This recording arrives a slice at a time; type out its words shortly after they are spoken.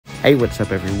Hey, what's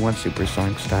up everyone?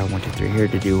 Supersonic Style 123 here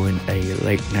to do a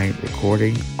late night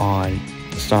recording on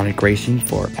Sonic Racing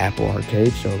for Apple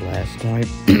Arcade. So last time,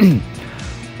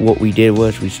 what we did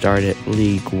was we started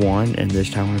League 1, and this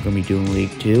time we're going to be doing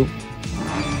League 2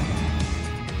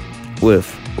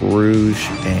 with Rouge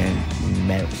and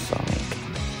Metal Sonic.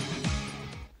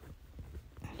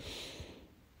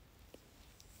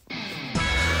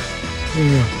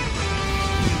 Yeah.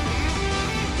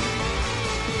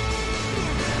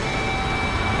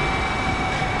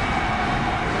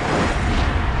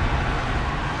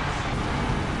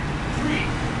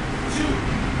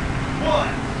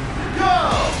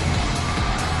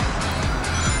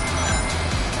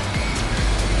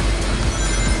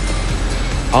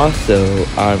 Also,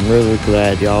 I'm really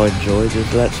glad y'all enjoyed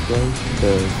this Let's Play,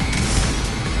 because,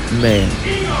 man,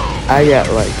 I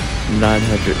got like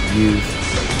 900 views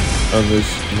on this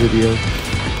video,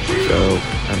 so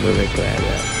I'm really glad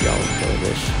that y'all enjoyed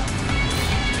this.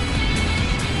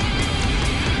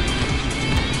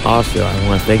 Also, I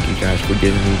want to thank you guys for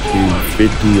getting me to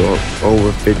 50 or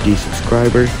over 50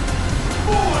 subscribers,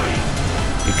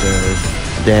 because,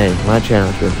 dang, my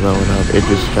channel's been blowing up. It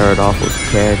just started off with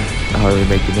 10, hardly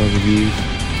making any views,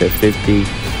 to 50,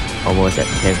 almost at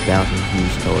 10,000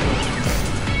 views total.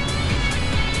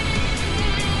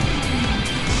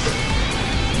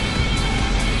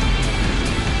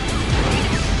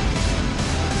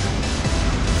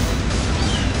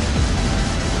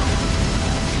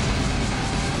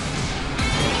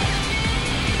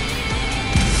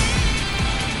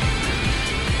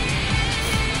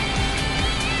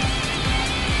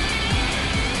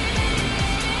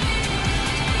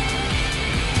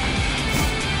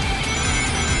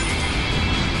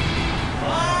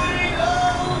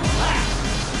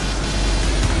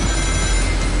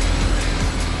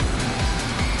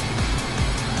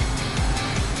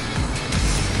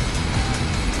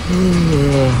 I'm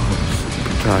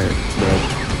super tired, but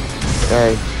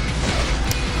hey,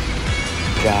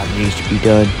 job needs to be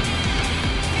done.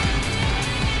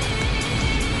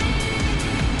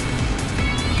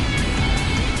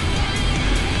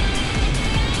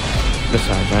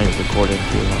 Besides, I ain't recording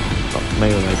too long,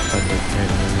 maybe like under 10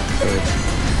 minutes.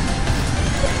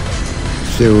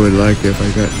 Still would like if I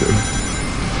got to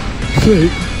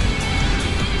sleep.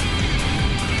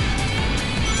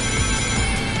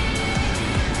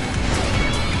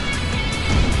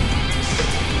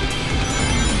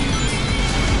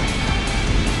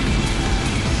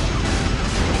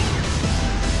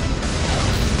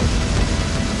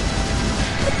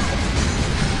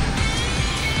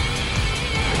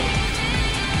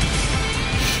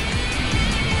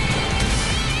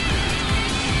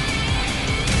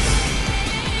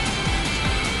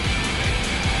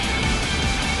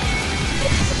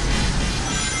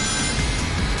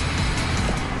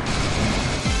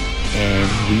 And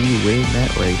we win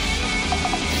that race.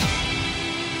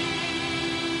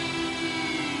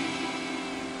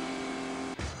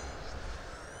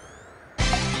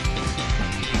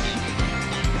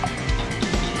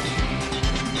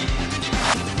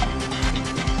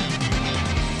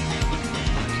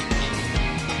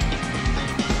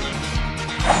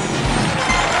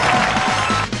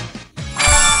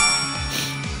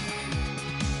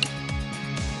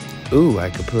 Ooh, I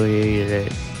completed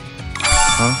it.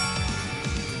 Huh?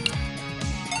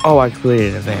 Oh, I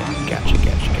completed an event. Gotcha.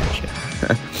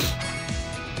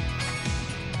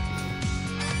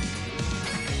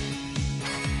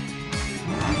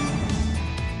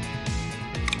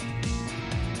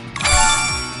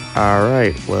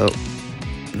 Alright, well,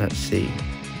 let's see.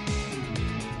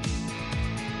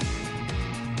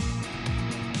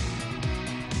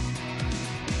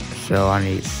 So I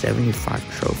need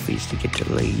 75 trophies to get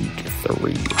to League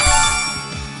 3.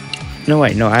 No,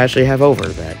 wait, no, I actually have over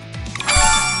that.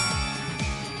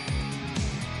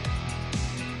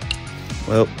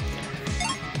 Well,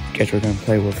 guess we're gonna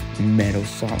play with Metal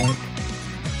Sonic,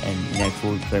 and next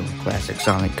we'll play with Classic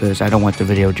Sonic, because I don't want the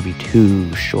video to be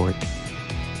too short.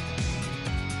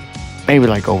 Maybe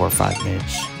like over 5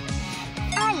 minutes.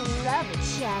 I love a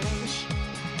challenge.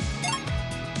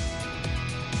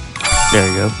 There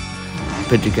you go.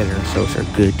 Put together ourselves a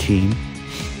good team.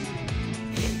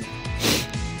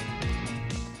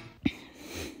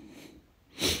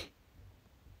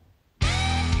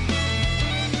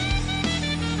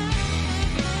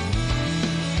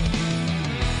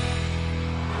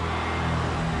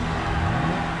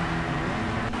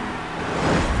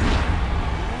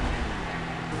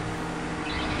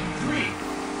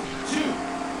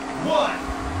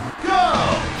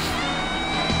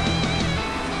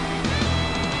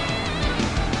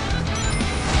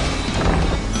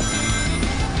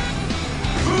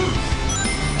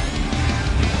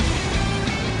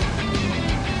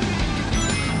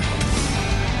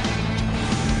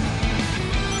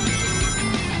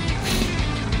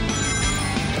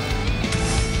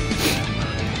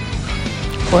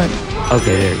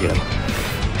 Okay, there we go.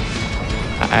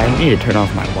 I need to turn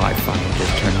off my Wi-Fi and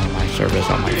just turn on my service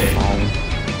on my phone.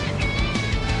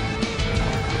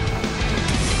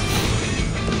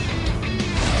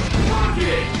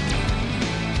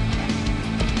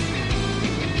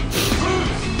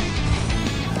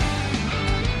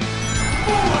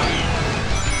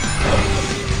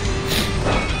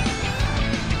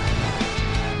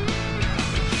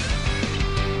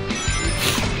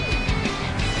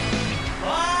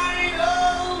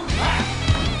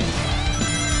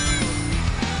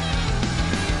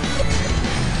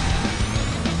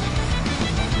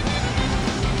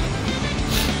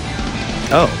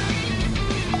 Oh,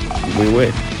 we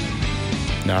win.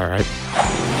 Alright.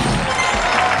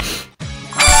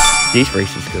 These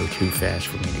races go too fast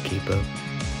for me to keep up.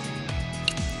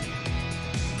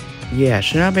 Yeah,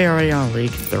 shouldn't I be already on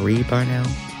League 3 by now?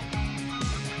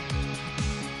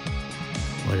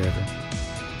 Whatever.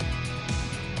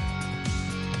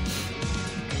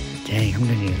 Dang, I'm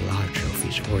gonna need a lot of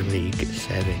trophies for League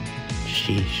 7.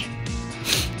 Sheesh.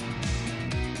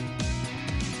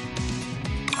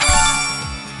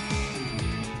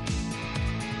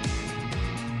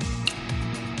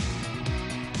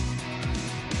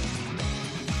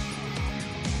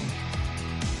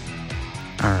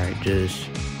 Alright, just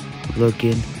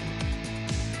looking.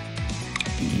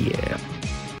 Yeah.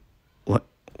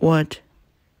 What?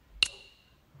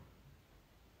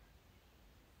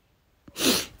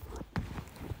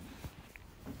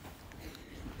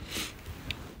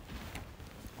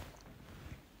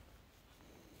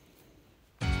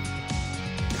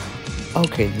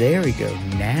 Okay, there we go.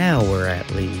 Now we're at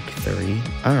League 3.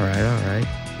 Alright.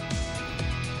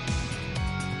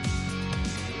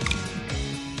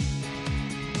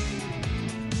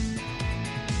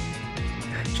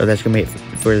 So that's going to be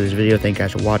it for this video. Thank you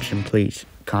guys for watching. Please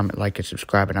comment, like, and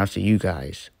subscribe. And I'll see you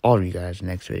guys, all of you guys, in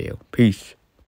the next video. Peace.